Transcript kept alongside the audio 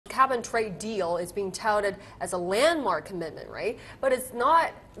cap and trade deal is being touted as a landmark commitment, right? But it's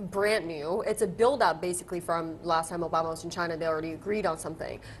not brand new. It's a build-up basically from last time Obama was in China. They already agreed on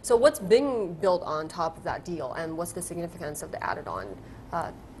something. So what's being built on top of that deal, and what's the significance of the added-on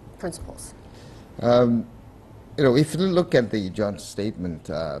principles? If you look at the joint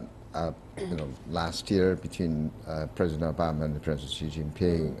statement, last year between President Obama and President Xi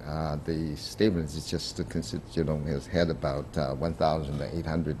Jinping, the statement is just to consider, has had about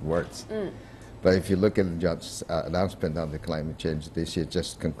 1,800 words. But if you look at the joint announcement on the climate change this year,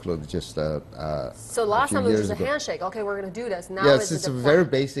 just concluded just so last time it was just a handshake. Okay, we're going to do this. Now yes, it's a very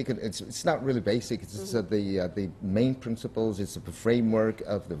basic. It's not really basic. It's the main principles. It's the framework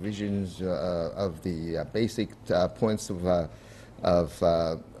of the visions of the basic points of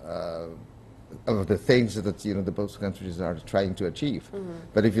the things that the both countries are trying to achieve.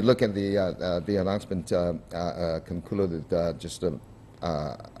 But if you look at the announcement concluded just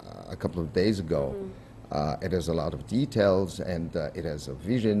a couple of days ago, it has a lot of details, and it has a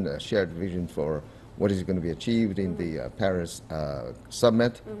vision, a shared vision for what is going to be achieved in the Paris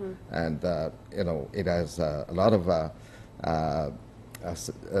summit, and it has a lot of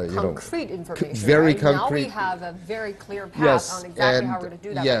concrete information. Very right? concrete. Now we have a very clear path on exactly how we're going to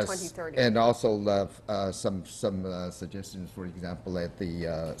do that by 2030. And also some suggestions, for example, at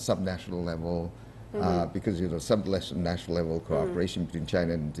the subnational level, because subnational level cooperation between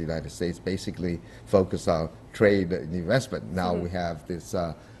China and the United States basically focus on trade and investment. Now we have this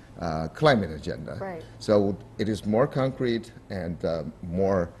climate agenda. Right. So it is more concrete and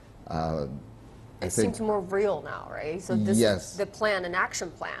more. It seems more real now, right? So this is the plan, an action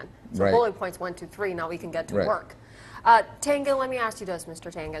plan. So right. bullet points 1, 2, 3. Now we can get to right. work. Tangen, let me ask you this,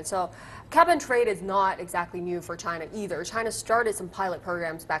 Mr. Tangen. So cap and trade is not exactly new for China either. China started some pilot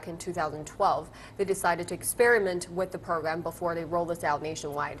programs back in 2012. They decided to experiment with the program before they roll this out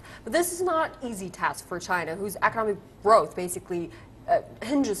nationwide. But this is not an easy task for China, whose economic growth basically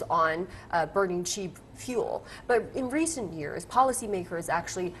hinges on burning cheap fuel. But in recent years, policymakers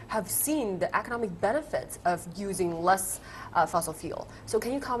actually have seen the economic benefits of using less fossil fuel. So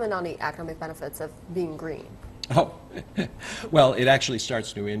can you comment on the economic benefits of being green? Oh, well, it actually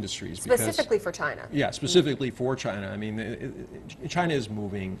starts new industries. Specifically for China. Yeah, specifically for China. I mean, China is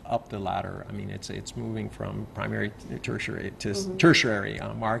moving up the ladder. I mean, it's moving from primary to tertiary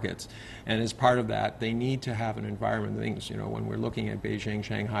markets. And as part of that, they need to have an environment. Things, when we're looking at Beijing,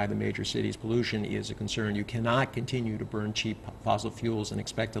 Shanghai, the major cities, pollution is a concern. You cannot continue to burn cheap fossil fuels and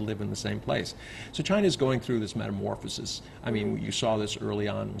expect to live in the same place. So China is going through this metamorphosis. I mean, you saw this early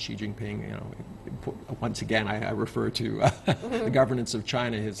on when Xi Jinping, once again, I refer to The Governance of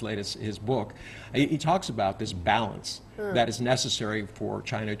China, his book. He talks about this balance that is necessary for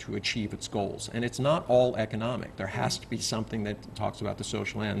China to achieve its goals. And it's not all economic. There has to be something that talks about the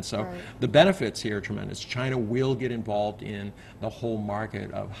social end. So the benefits here are tremendous. China will get involved in the whole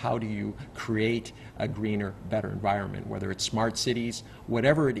market of how do you create a greener, better environment, whether it's smart cities,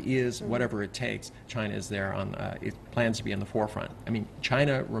 whatever it is, whatever it takes, China is there on, it plans to be in the forefront. I mean,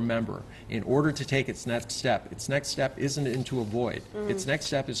 China, remember, in order to take its next step isn't into a void. Its next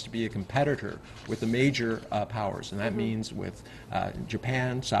step is to be a competitor with the major powers, and that means with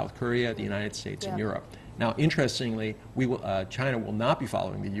Japan, South Korea, the United States, and Europe. Now, interestingly, China will not be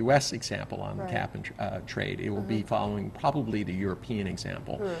following the U.S. example on cap and trade. It will be following probably the European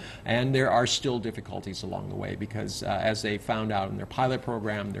example. And there are still difficulties along the way because, as they found out in their pilot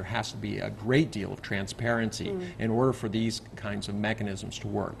program, there has to be a great deal of transparency in order for these kinds of mechanisms to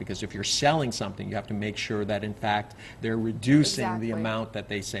work. Because if you're selling something, you have to make sure that, in fact, they're reducing the amount that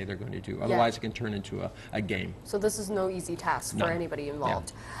they say they're going to do. Otherwise, it can turn into a game. So this is no easy task for anybody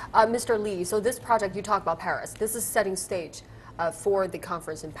involved. Mr. Lee, so this project you talked about Paris, this is setting stage for the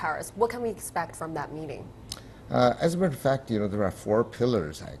conference in Paris. What can we expect from that meeting? As a matter of fact, there are 4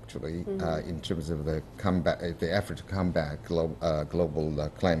 pillars actually in terms of the effort to combat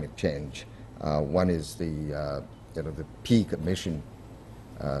global climate change. One is the peak emission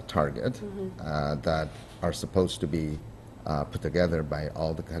target that are supposed to be put together by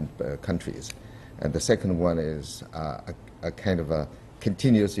all the countries, and the second one is a kind of a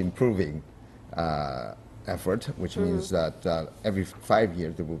continuous improving effort, which means that every 5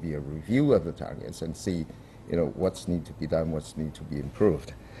 years there will be a review of the targets and see, what's need to be done, what's need to be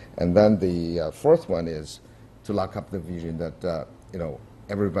improved. And then the fourth one is to lock up the vision that,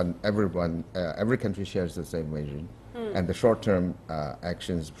 every country shares the same vision, and the short-term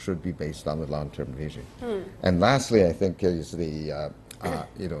actions should be based on the long-term vision. And lastly, I think is the,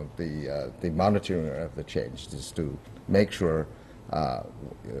 the monitoring of the change, is to make sure,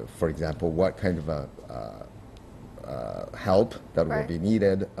 for example, what kind of help that will Right. be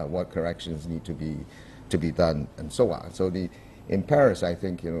needed, what corrections need to be done, and so on. So in Paris, I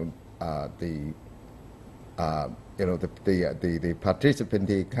think the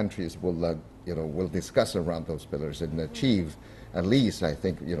participating countries will will discuss around those pillars and achieve at least, I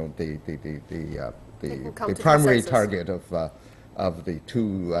think, can come the to primary consensus. target of the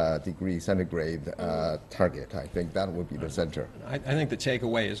 2 degree centigrade target. I think that would be the center. I think the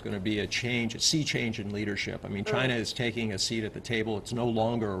takeaway is going to be a sea change in leadership. I mean, China is taking a seat at the table. It's no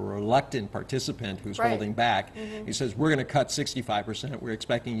longer a reluctant participant who's Right. holding back. He says, we're going to cut 65%. We're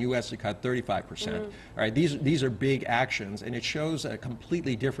expecting U.S. to cut 35%. All right, these are big actions, and it shows a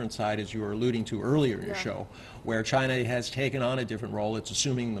completely different side, as you were alluding to earlier in your show, where China has taken on a different role. It's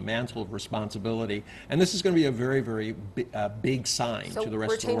assuming the mantle of responsibility, and this is going to be a very, very big sign So to the rest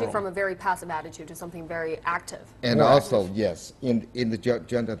we're of the changing world. from a very passive attitude to something very active. And More also, yes, in the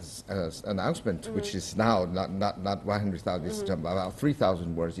agenda announcement, which is now not 100,000, it's about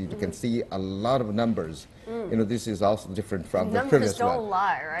 3,000 words, you can see a lot of numbers. This is also different from the Numbers previous don't one.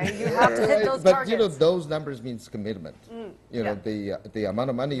 lie, right? You have to hit Right, those but targets. those numbers means commitment. Yeah. The amount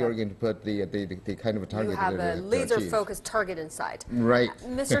of money you're going to put, the kind of a target You have that a you have to achieve. laser-focused target in sight. Right.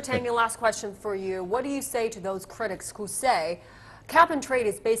 Mr. Tangen, last question for you. What do you say to those critics who say cap and trade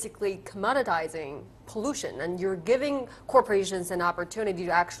is basically commoditizing pollution, and you're giving corporations an opportunity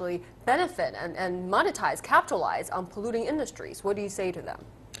to actually benefit and monetize, capitalize on polluting industries? What do you say to them?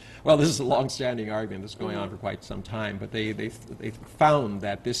 Well, this is a long-standing argument that's going on for quite some time, but they've found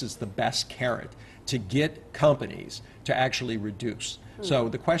that this is the best carrot to get companies to actually reduce. So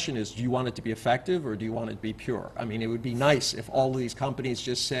the question is, do you want it to be effective or do you want it to be pure? I mean, it would be nice if all of these companies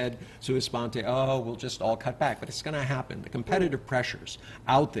just said, sua sponte, oh, we'll just all cut back, but it's going to happen. The competitive pressures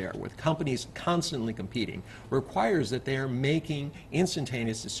out there with companies constantly competing requires that they are making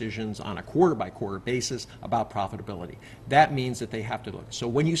instantaneous decisions on a quarter-by-quarter basis about profitability. That means that they have to look. So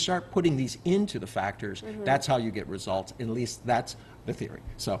when you start putting these into the factors, that's how you get results. At least that's the theory.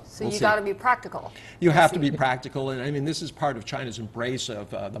 So we'll You see. got to be practical. You have to be practical, and I mean, this is part of China's embrace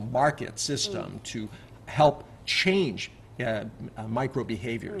of the market system to help change micro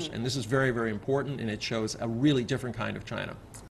behaviors, and this is very, very important, and it shows a really different kind of China.